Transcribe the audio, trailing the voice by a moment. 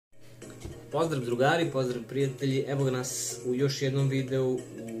Pozdrav drugari, pozdrav prijatelji, evo nas u još jednom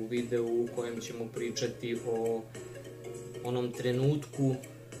videu, u kojem ćemo pričati o onom trenutku,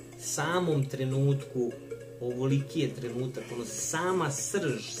 samom trenutku, ovoliki je trenutak, ono sama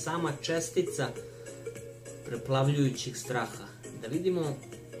srž, sama čestica preplavljujućeg straha. Da vidimo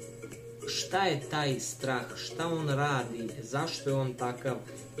šta je taj strah, šta on radi, zašto je on takav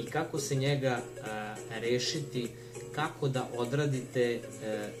i kako se njega rešiti, kako da odradite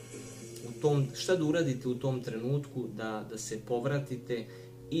šta da uradite u tom trenutku, da se povratite,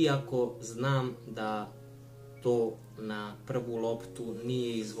 iako znam da to na prvu loptu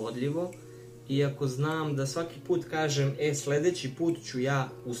nije izvodljivo, iako znam da svaki put kažem, sledeći put ću ja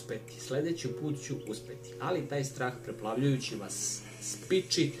uspeti, ali taj strah preplavljujući vas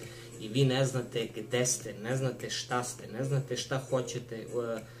spiči i vi ne znate gde ste, ne znate šta ste, ne znate šta hoćete,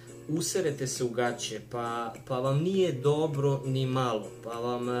 userete se u gaće, pa vam nije dobro ni malo,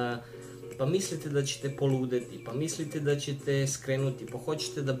 pa mislite da ćete poludeti, pa mislite da ćete skrenuti, pa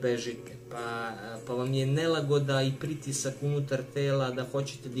hoćete da bežite, pa vam je nelagoda i pritisak unutar tela da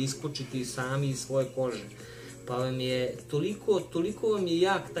hoćete da iskočite sami iz svoje kože, pa vam je toliko vam je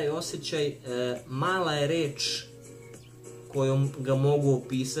jak taj osjećaj, mala je reč kojom ga mogu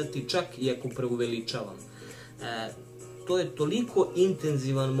opisati, čak i ako preuveličavam. To je toliko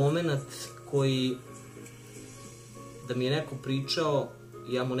intenzivan moment koji, da mi je neko pričao,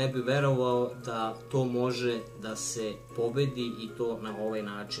 ja mu ne bi verovao da to može da se pobedi i to na ovaj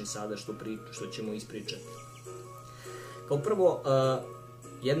način sada što ćemo ispričati. Kao prvo,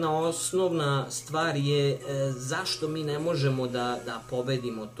 jedna osnovna stvar je zašto mi ne možemo da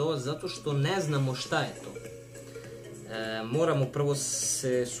pobedimo to, zato što ne znamo šta je to. Moramo prvo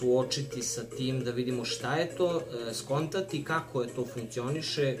se suočiti sa tim da vidimo šta je to, skontati kako je to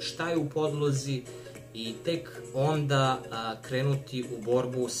funkcioniše, šta je u podlozi i tek onda krenuti u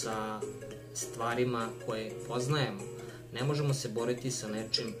borbu sa stvarima koje poznajemo. Ne možemo se boriti sa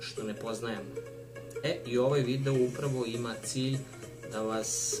nečim što ne poznajemo. I ovaj video upravo ima cilj da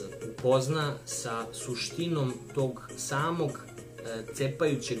vas upozna sa suštinom tog samog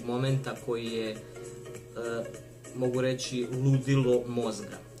cepajućeg momenta koji je, mogu reći, ludilo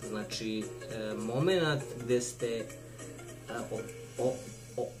mozga. Znači, moment gde ste,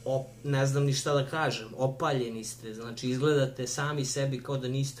 ne znam ni šta da kažem, opaljeni ste, znači izgledate sami sebi kao da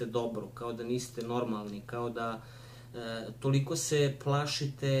niste dobro, kao da niste normalni, kao da toliko se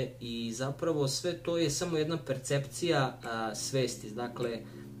plašite i zapravo sve to je samo jedna percepcija svesti, dakle,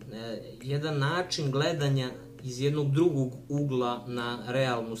 jedan način gledanja iz jednog drugog ugla na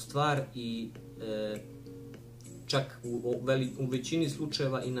realnu stvar i čak u većini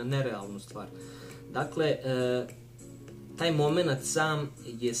slučajeva i na nerealnu stvar. Dakle, taj moment sam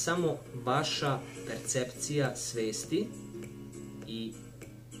je samo vaša percepcija svesti i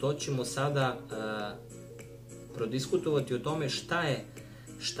to ćemo sada prodiskutovati o tome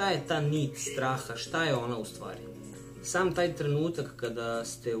šta je ta nit straha, šta je ona u stvari. Sam taj trenutak kada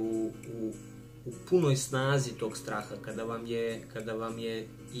ste u punoj snazi tog straha, kada vam je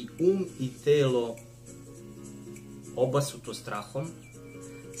i i telo obasuto strahom,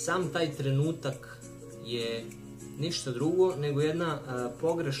 sam taj trenutak je ništa drugo nego jedna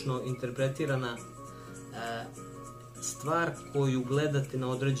pogrešno interpretirana stvar koju gledate na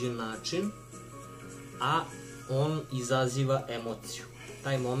određen način, a on izaziva emociju.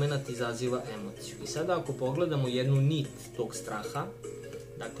 Taj moment izaziva emociju. I sada ako pogledamo jednu nit tog straha,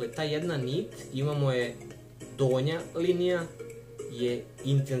 dakle ta jedna nit, imamo je donja linija, je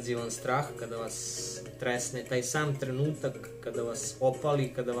intenzivan strah kada vas tresne, taj sam trenutak kada vas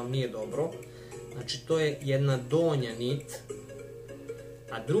opali, kada vam nije dobro. Znači, to je jedna donja nit,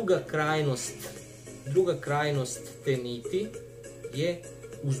 a druga krajnost te niti je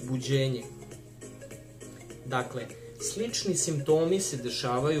uzbuđenje. Dakle, slični simptomi se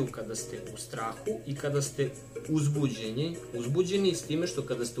dešavaju kada ste u strahu i kada ste uzbuđeni s time što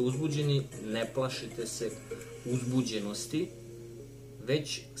kada ste uzbuđeni ne plašite se uzbuđenosti,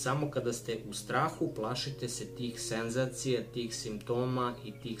 već samo kada ste u strahu plašite se tih senzacija, tih simptoma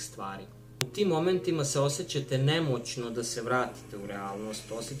i tih stvari. U tim momentima se osjećate nemoćno da se vratite u realnost,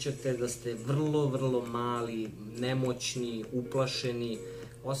 osjećate da ste vrlo, vrlo mali, nemoćni, uplašeni,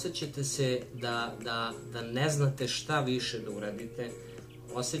 osjećate se da ne znate šta više da uradite,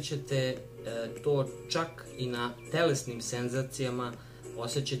 osjećate to čak i na telesnim senzacijama,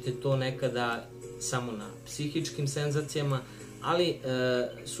 osjećate to nekada samo na psihičkim senzacijama, ali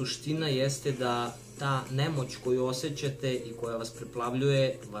suština jeste da ta nemoć koju osjećate i koja vas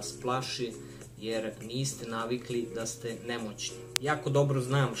preplavljuje vas plaši jer niste navikli da ste nemoćni. Jako dobro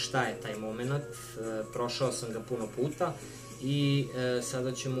znam šta je taj moment, prošao sam ga puno puta i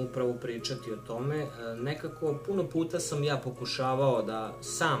sada ćemo upravo pričati o tome. Nekako, puno puta sam ja pokušavao da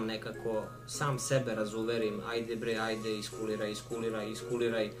sam sebe razuverim, ajde bre, ajde,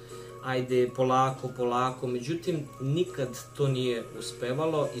 iskuliraj, ajde, polako, međutim, nikad to nije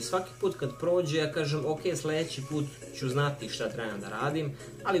uspevalo i svaki put kad prođe, ja kažem, ok, sledeći put ću znati šta trebam da radim,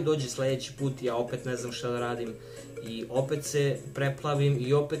 ali dođe sledeći put, ja opet ne znam šta da radim i opet se preplavim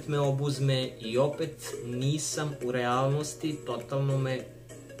i opet me obuzme i opet nisam u realnosti, totalno me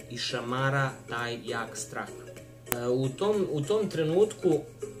išamara taj jak strah. U tom trenutku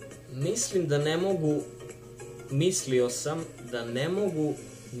mislio sam da ne mogu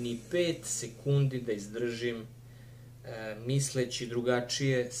ni 5 sekundi da izdržim misleći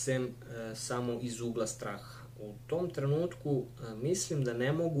drugačije sem samo iz ugla straha. U tom trenutku mislim da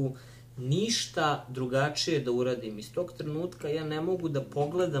ne mogu ništa drugačije da uradim. Iz tog trenutka ja ne mogu da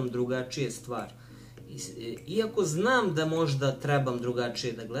pogledam drugačije stvar. Iako znam da možda trebam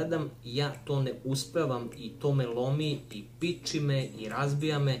drugačije da gledam, ja to ne uspevam i to me lomi i piči me i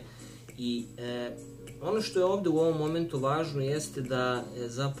razbija me i ono što je ovde u ovom momentu važno jeste da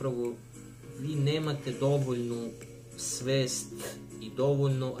zapravo vi nemate dovoljnu svest i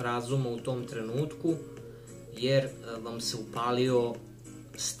dovoljno razuma u tom trenutku, jer vam se upalio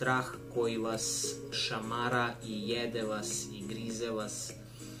strah koji vas šamara i jede vas i grize vas.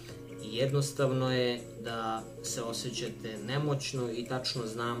 I jednostavno je da se osjećate nemoćno i tačno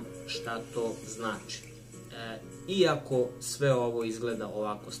znam šta to znači. Iako sve ovo izgleda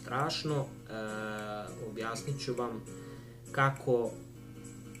ovako strašno, objasnit ću vam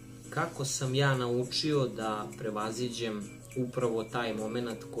kako sam ja naučio da prevaziđem upravo taj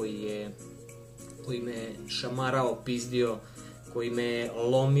moment koji me šamarao, pizdio, koji me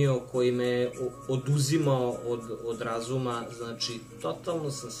lomio, koji me oduzimao od razuma. Znači,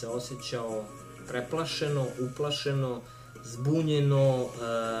 totalno sam se osjećao preplašeno, uplašeno, zbunjeno,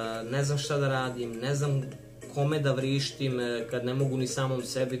 ne znam šta da radim, ne znam kome da vrištim, kad ne mogu ni samom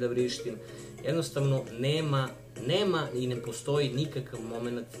sebi da vrištim. Jednostavno, nema i ne postoji nikakav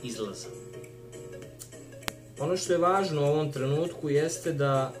moment izlaza. Ono što je važno u ovom trenutku jeste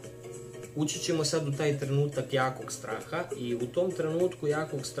da ući ćemo sad u taj trenutak jakog straha i u tom trenutku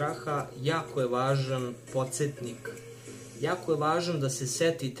jakog straha jako je važan podsjetnik. Jako je važno da se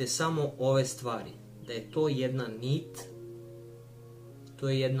setite samo ove stvari. Da je to jedna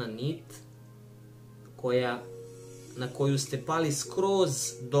nit, na koju ste pali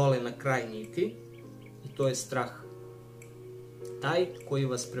skroz dole na kraj niti i to je strah. Taj koji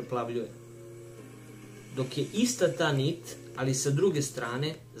vas preplavljuje. Dok je ista ta nit, ali sa druge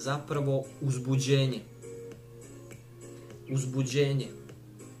strane zapravo uzbuđenje.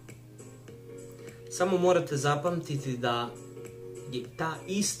 Samo morate zapamtiti da je ta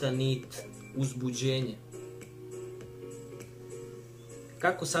ista nit uzbuđenje.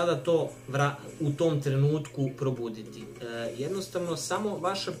 Kako sada to u tom trenutku probuditi? Jednostavno, samo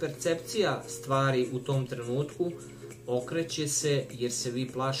vaša percepcija stvari u tom trenutku okreće se jer se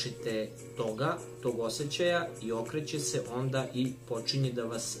vi plašite tog osjećaja i okreće se onda i počinje da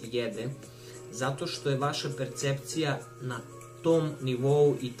vas jede, zato što je vaša percepcija na tom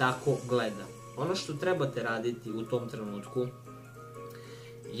nivou i tako gleda. Ono što trebate raditi u tom trenutku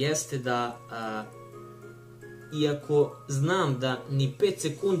jeste da, iako znam da ni 5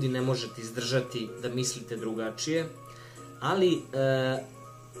 sekundi ne možete izdržati da mislite drugačije, ali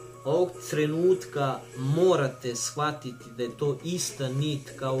ovog trenutka morate shvatiti da je to ista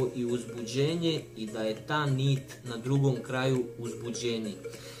nit kao i uzbuđenje i da je ta nit na drugom kraju uzbuđenje.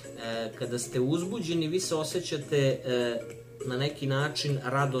 Kada ste uzbuđeni, vi se osjećate na neki način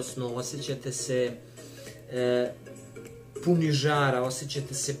radosno, osjećate se puni žara,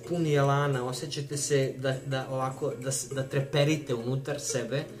 osjećate se puni elana, osjećate se da treperite unutar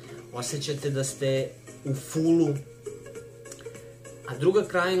sebe, osjećate da ste u fulu. A druga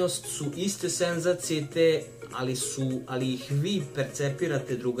krajnost su iste senzacije te, ali ih vi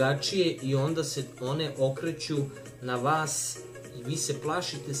percepirate drugačije i onda se one okreću na vas i vi se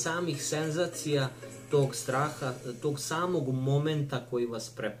plašite samih senzacija tog straha, tog samog momenta koji vas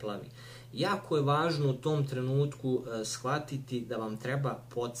preplavi. Jako je važno u tom trenutku shvatiti da vam treba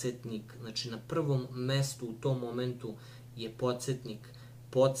podsjetnik, znači na prvom mestu u tom momentu je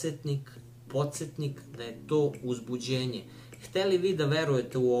podsjetnik da je to uzbuđenje. Hteli vi da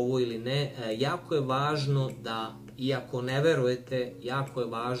verujete u ovo ili ne, jako je važno da, iako ne verujete, jako je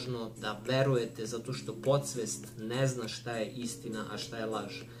važno da verujete zato što podsvest ne zna šta je istina, a šta je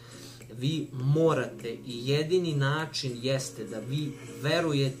laž. Vi morate i jedini način jeste da vi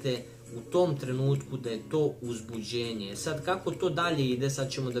verujete u tom trenutku da je to uzbuđenje. Sad kako to dalje ide,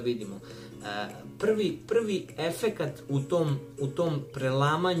 sad ćemo da vidimo. Prvi efekat u tom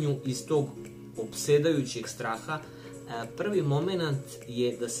prelamanju iz tog opsedajućeg straha, prvi moment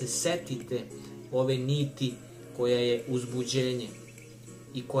je da se setite ove niti koja je uzbuđenje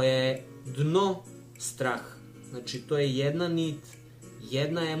i koja je dno strah. Znači, to je jedna nit,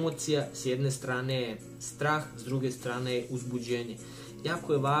 jedna emocija, s jedne strane je strah, s druge strane je uzbuđenje.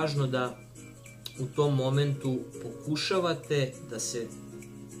 Jako je važno da u tom momentu pokušavate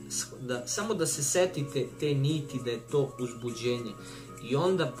samo da se setite te niti da je to uzbuđenje i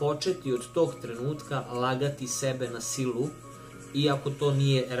onda početi od tog trenutka lagati sebe na silu, iako to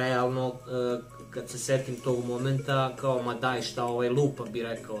nije realno. Kad se setim tog momenta, kao ma daj šta ovaj lupa, bi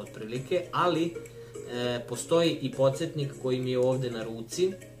rekao otprilike, ali postoji i podsjetnik koji mi je ovde na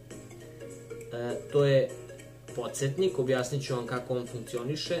ruci. To je podsjetnik, objasnit ću vam kako on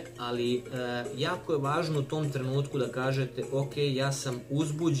funkcioniše, ali jako je važno u tom trenutku da kažete ok, ja sam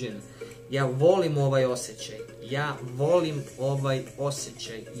uzbuđen, ja volim ovaj osjećaj, ja volim ovaj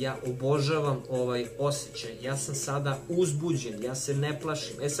osjećaj, ja obožavam ovaj osjećaj, ja sam sada uzbuđen, ja se ne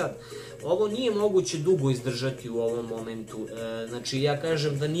plašim. Sad, ovo nije moguće dugo izdržati u ovom momentu, znači ja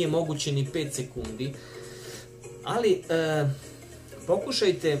kažem da nije moguće ni 5 sekundi, ali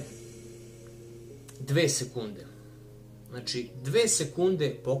pokušajte 2 sekunde. Znači, 2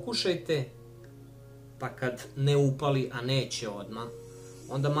 sekunde pokušajte, pa kad ne upali, a neće odmah,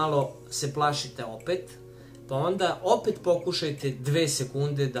 onda malo se plašite opet, pa onda opet pokušajte 2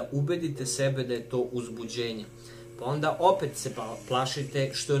 sekunde da ubedite sebe da je to uzbuđenje. Pa onda opet se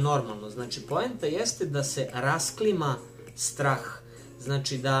plašite, što je normalno. Znači, poenta jeste da se rasklima strah.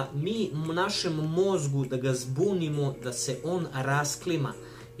 Znači, da mi našem mozgu, da ga zbunimo, da se on rasklima.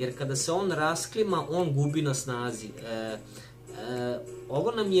 Jer kada se on rasklima, on gubi na snazi.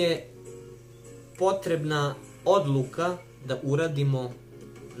 Ovo nam je potrebna odluka da uradimo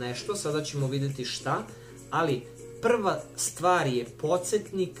nešto, sada ćemo vidjeti šta, ali prva stvar je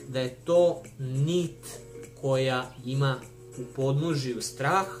podsjetnik da je to nit koja ima u podnožju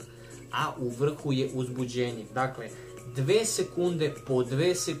strah, a u vrhu je uzbuđenje. Dakle, 2 sekunde, po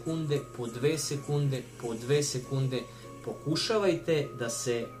 2 sekunde, po 2 sekunde, po 2 sekunde, pokušavajte da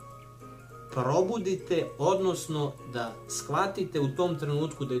se probudite, odnosno da shvatite u tom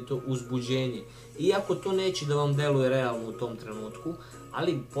trenutku da je to uzbuđenje. Iako to neće da vam deluje realno u tom trenutku,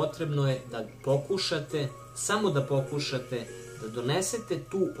 ali potrebno je da pokušate, samo da pokušate, da donesete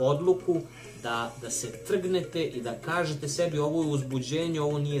tu odluku, da se trgnete i da kažete sebi ovo je uzbuđenje,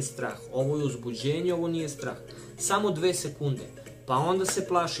 ovo nije strah, ovo je uzbuđenje, ovo nije strah. Samo 2 sekunde, pa onda se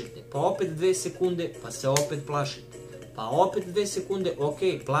plašite, pa opet 2 sekunde, pa se opet plašite. Pa opet 2 sekunde, ok,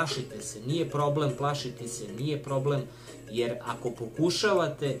 plašite se, nije problem, plašite se, nije problem, jer ako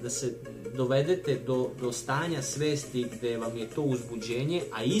pokušavate da se dovedete do stanja svesti gde vam je to uzbuđenje,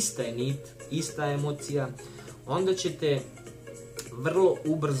 a ista je nit, ista emocija, onda ćete vrlo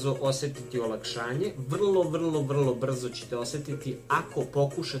ubrzo osetiti olakšanje, vrlo brzo ćete osetiti ako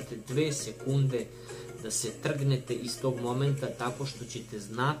pokušate 2 sekunde da se trgnete iz tog momenta tako što ćete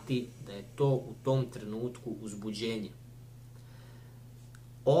znati da je to u tom trenutku uzbuđenje.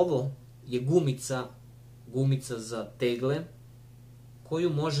 Ovo je gumica za tegle koju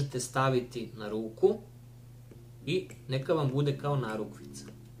možete staviti na ruku i neka vam bude kao narukvica.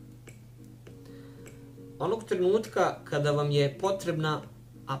 Onog trenutka kada vam je potrebna,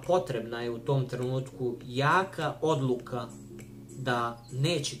 a potrebna je u tom trenutku jaka odluka da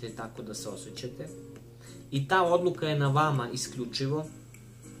nećete tako da se osjećate, i ta odluka je na vama isključivo,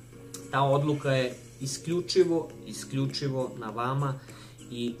 ta odluka je isključivo na vama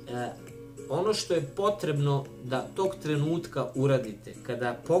i ono što je potrebno da tog trenutka uradite,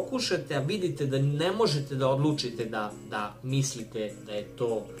 kada pokušate, a vidite da ne možete da odlučite da mislite da je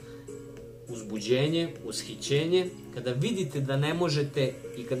to uzbuđenje, ushićenje, kada vidite da ne možete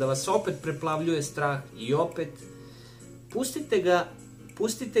i kada vas opet preplavljuje strah i opet,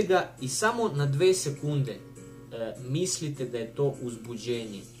 pustite ga i samo na 2 sekunde mislite da je to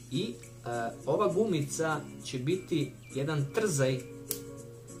uzbuđenje. I ova gumica će biti jedan trzaj,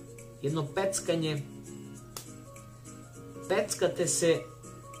 jedno peckanje. Peckate se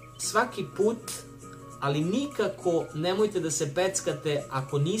svaki put, ali nikako nemojte da se peckate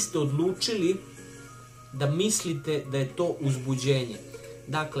ako niste odlučili da mislite da je to uzbuđenje.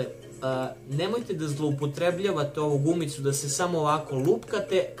 Dakle, nemojte da zloupotrebljavate ovu gumicu, da se samo ovako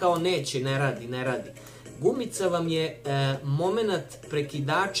lupkate, kao neće, ne radi. Gumica vam je moment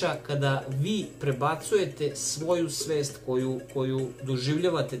prekidača kada vi prebacujete svoju svest koju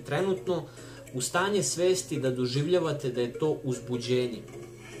doživljavate trenutno u stanje svesti da doživljavate da je to uzbuđenje.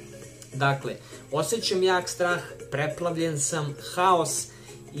 Dakle, osjećam jak strah, preplavljen sam, haos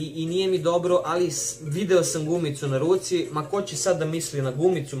i nije mi dobro, ali video sam gumicu na ruci, ma ko će sad da misli na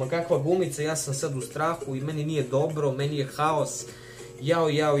gumicu, ma kakva gumica, ja sam sad u strahu i meni nije dobro, meni je haos, jao,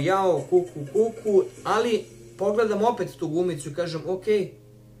 jao, jao, kuku, kuku, ali pogledam opet tu gumicu i kažem, ok,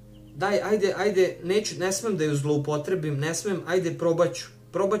 daj, ajde, ne smem da ju zloupotrebim, ne smem, ajde,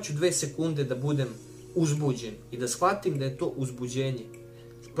 probat ću 2 sekunde da budem uzbuđen i da shvatim da je to uzbuđenje.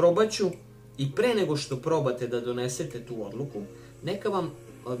 Probat ću i pre nego što probate da donesete tu odluku, neka vam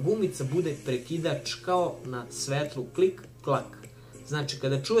gumica bude prekidač kao na svetlu, klik, klak. Znači,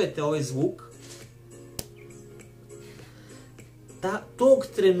 kada čujete ovaj zvuk, tog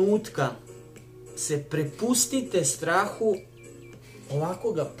trenutka se prepustite strahu,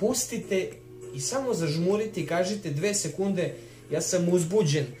 ovako ga pustite i samo zažmurite i kažite 2 sekunde, ja sam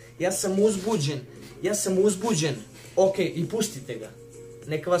uzbuđen, ja sam uzbuđen, ja sam uzbuđen, ok, i pustite ga.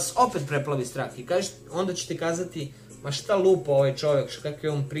 Neka vas opet preplavi strah i onda ćete kazati, ma šta lupa ovaj čovjek, kakve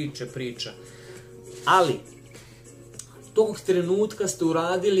on priča. Ali, tog trenutka ste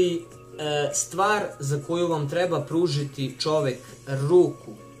uradili stvar za koju vam treba pružiti čovjek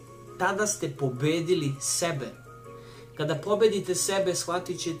ruku. Tada ste pobedili sebe. Kada pobedite sebe,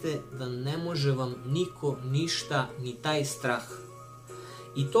 shvatit ćete da ne može vam niko ništa, ni taj strah.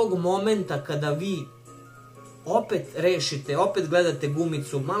 I tog momenta kada vi opet rešite, opet gledate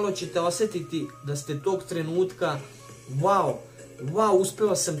gumicu, malo ćete osjetiti da ste tog trenutka, wow,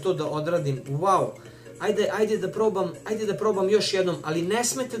 uspeo sam to da odradim, wow, ajde da probam još jednom, ali ne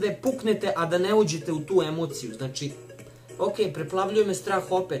smete da je puknete, a da ne uđete u tu emociju. Znači, ok, preplavljuje me strah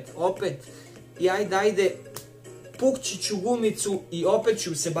opet, i ajde, pukći ću gumicu i opet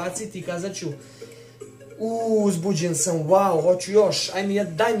ću se baciti i kazat ću, uzbuđen sam, wow, hoću još,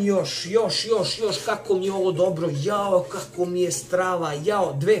 daj mi još, kako mi je ovo dobro, jao, kako mi je strava,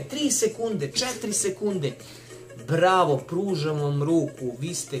 jao, 2, 3 sekunde, 4 sekunde, bravo, pružam vam ruku,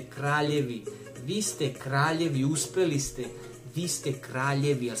 vi ste kraljevi, uspeli ste, vi ste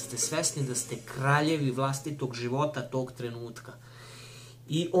kraljevi, ali ste svesni da ste kraljevi vlastitog života tog trenutka.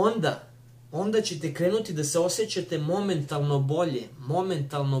 I onda ćete krenuti da se osjećate momentalno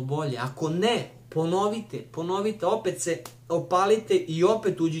bolje, ako ne, ponovite, opet se opalite i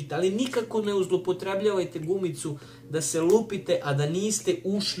opet uđite, ali nikako ne zloupotrebljavajte gumicu da se lupite, a da niste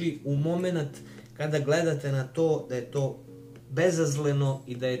ušli u moment kada gledate na to da je to bezazleno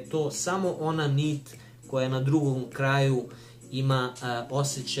i da je to samo ona nit koja na drugom kraju ima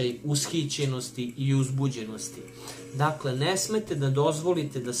osjećaj ushićenosti i uzbuđenosti. Dakle, ne smete da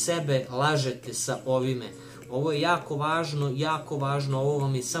dozvolite da sebe lažete sa ovime. Ovo je jako važno, ovo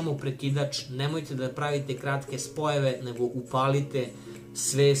vam je samo prekidač, nemojte da pravite kratke spojeve, nego upalite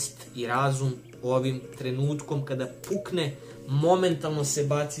svest i razum ovim trenutkom kada pukne, momentalno se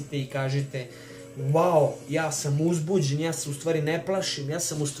bacite i kažete, wow, ja sam uzbuđen, ja se u stvari ne plašim, ja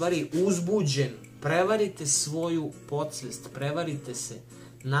sam u stvari uzbuđen. Prevarite svoju podsvest, prevarite se,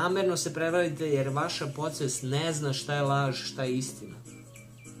 namerno se prevarite jer vaša podsvest ne zna šta je laž, šta je istina.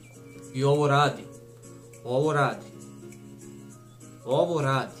 I ovo radi.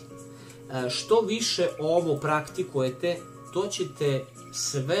 Što više ovo praktikujete, to ćete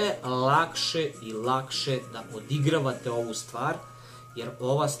sve lakše i lakše da odigravate ovu stvar, jer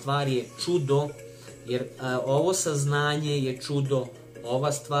ova stvar je čudo, jer ovo saznanje je čudo,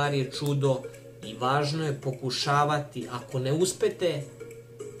 ova stvar je čudo i važno je pokušavati. Ako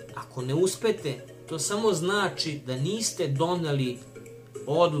ne uspete, to samo znači da niste doneli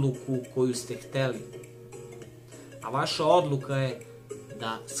odluku koju ste hteli. A vaša odluka je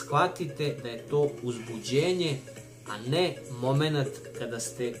da shvatite da je to uzbuđenje, a ne moment kada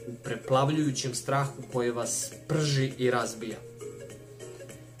ste u preplavljujućem strahu koji vas prži i razbija.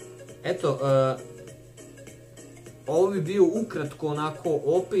 Eto, ovo bi bio ukratko onako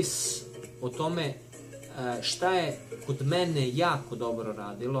opis o tome šta je kod mene jako dobro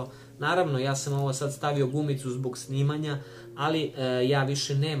radilo. Naravno, ja sam ovo sad stavio gumicu zbog snimanja, ali ja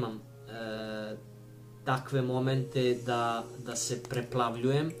više nemam takve momente da se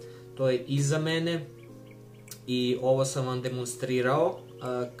preplavljujem. To je iza mene i ovo sam vam demonstrirao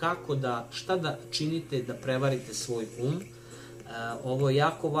šta da činite da prevarite svoj um. Ovo je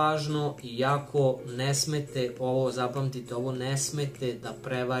jako važno i jako ne smete, ovo zapamtite, ovo ne smete da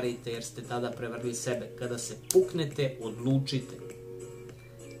prevarite jer ste tada prevarili sebe. Kada se puknete, odlučite.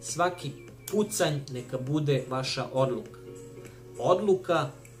 Svaki pucanj neka bude vaša odluka. Odluka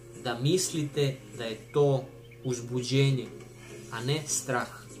da mislite da je to uzbuđenje, a ne strah.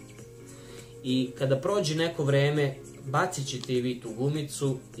 I kada prođe neko vreme, bacit ćete i vi tu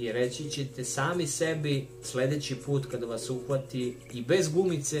gumicu i reći ćete sami sebi sledeći put kada vas uhvati i bez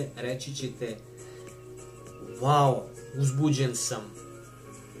gumice reći ćete wow, uzbuđen sam,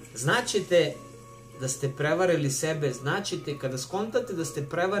 Znaćete da ste prevarili sebe, znaćete kada skontate da ste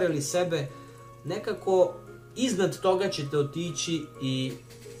prevarili sebe, nekako iznad toga ćete otići i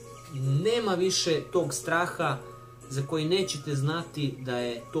nema više tog straha za koji nećete znati da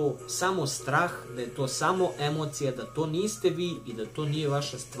je to samo strah, da je to samo emocija, da to niste vi i da to nije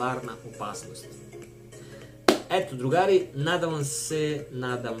vaša stvarna opasnost. Eto, drugari, nadam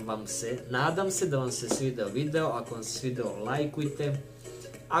se da vam se svideo video. Ako vam se svideo, lajkujte.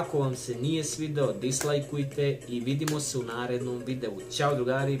 Ako vam se nije svideo, dislajkujte i vidimo se u narednom videu. Ćao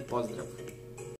drugari, pozdrav!